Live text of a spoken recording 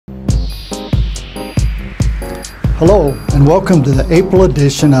Hello, and welcome to the April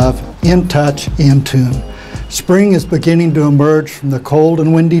edition of In Touch, In Tune. Spring is beginning to emerge from the cold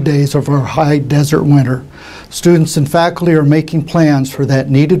and windy days of our high desert winter. Students and faculty are making plans for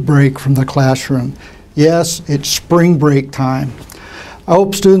that needed break from the classroom. Yes, it's spring break time. I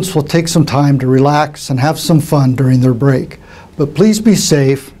hope students will take some time to relax and have some fun during their break. But please be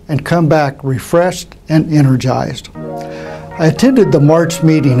safe and come back refreshed and energized. I attended the March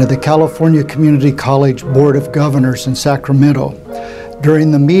meeting of the California Community College Board of Governors in Sacramento.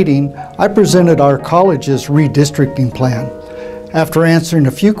 During the meeting, I presented our college's redistricting plan. After answering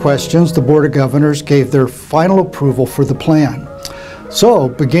a few questions, the Board of Governors gave their final approval for the plan. So,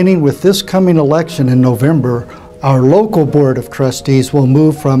 beginning with this coming election in November, our local Board of Trustees will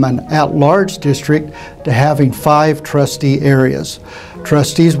move from an at-large district to having 5 trustee areas.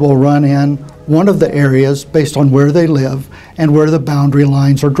 Trustees will run in one of the areas based on where they live and where the boundary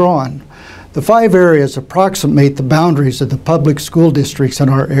lines are drawn. The 5 areas approximate the boundaries of the public school districts in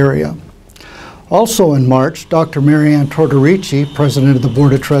our area. Also in March, Dr. Marianne Tortorici, President of the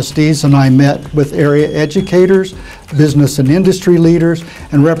Board of Trustees, and I met with area educators, business and industry leaders,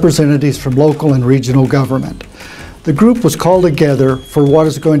 and representatives from local and regional government. The group was called together for what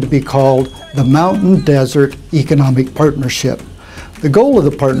is going to be called the Mountain Desert Economic Partnership. The goal of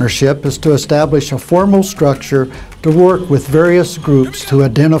the partnership is to establish a formal structure to work with various groups to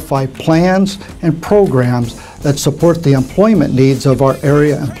identify plans and programs that support the employment needs of our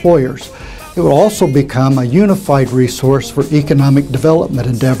area employers. It will also become a unified resource for economic development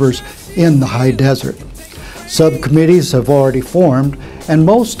endeavors in the high desert. Subcommittees have already formed, and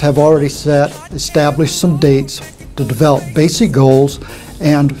most have already established some dates to develop basic goals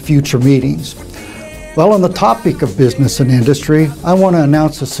and future meetings. Well, on the topic of business and industry, I want to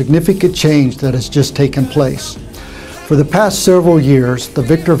announce a significant change that has just taken place. For the past several years, the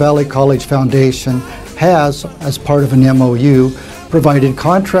Victor Valley College Foundation has, as part of an MOU, provided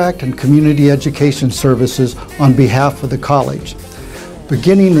contract and community education services on behalf of the college.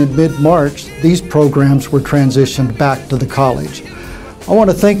 Beginning in mid-March, these programs were transitioned back to the college. I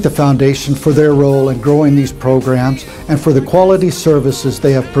want to thank the Foundation for their role in growing these programs and for the quality services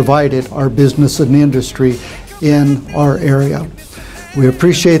they have provided our business and industry in our area. We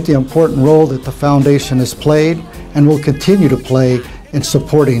appreciate the important role that the Foundation has played and will continue to play in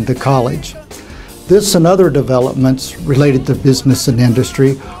supporting the college. This and other developments related to business and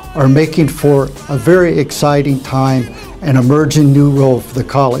industry are making for a very exciting time and emerging new role for the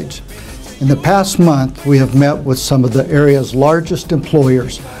college. In the past month, we have met with some of the area's largest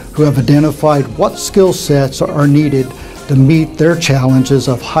employers who have identified what skill sets are needed to meet their challenges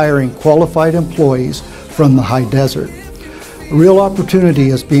of hiring qualified employees from the high desert. A real opportunity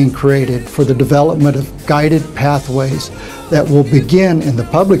is being created for the development of guided pathways that will begin in the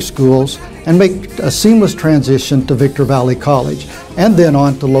public schools and make a seamless transition to Victor Valley College and then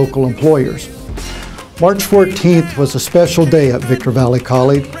on to local employers. March 14th was a special day at Victor Valley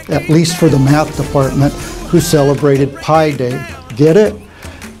College, at least for the math department, who celebrated Pi Day. Get it?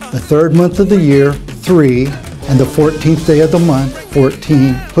 The 3rd month of the year, 3, and the 14th day of the month,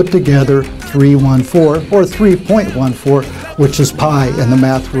 14, put together 314, or 3.14, which is pi in the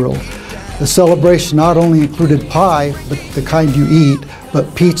math world. The celebration not only included pie, but the kind you eat,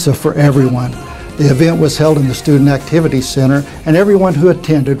 but pizza for everyone. The event was held in the Student Activity Center, and everyone who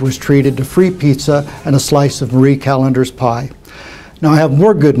attended was treated to free pizza and a slice of Marie Callender's pie. Now I have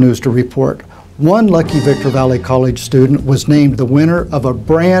more good news to report. One lucky Victor Valley College student was named the winner of a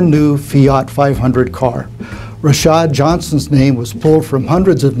brand new Fiat 500 car. Rashad Johnson's name was pulled from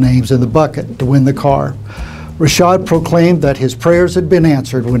hundreds of names in the bucket to win the car. Rashad proclaimed that his prayers had been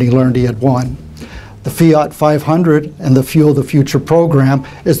answered when he learned he had won. The Fiat 500 and the Fuel the Future program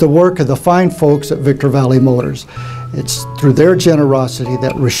is the work of the fine folks at Victor Valley Motors. It's through their generosity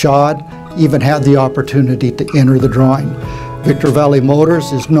that Rashad even had the opportunity to enter the drawing. Victor Valley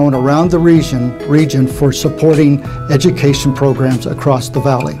Motors is known around the region for supporting education programs across the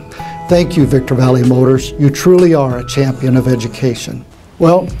valley. Thank you, Victor Valley Motors. You truly are a champion of education.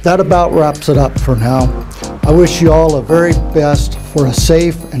 Well, that about wraps it up for now. I wish you all the very best for a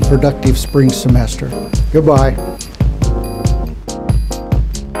safe and productive spring semester. Goodbye.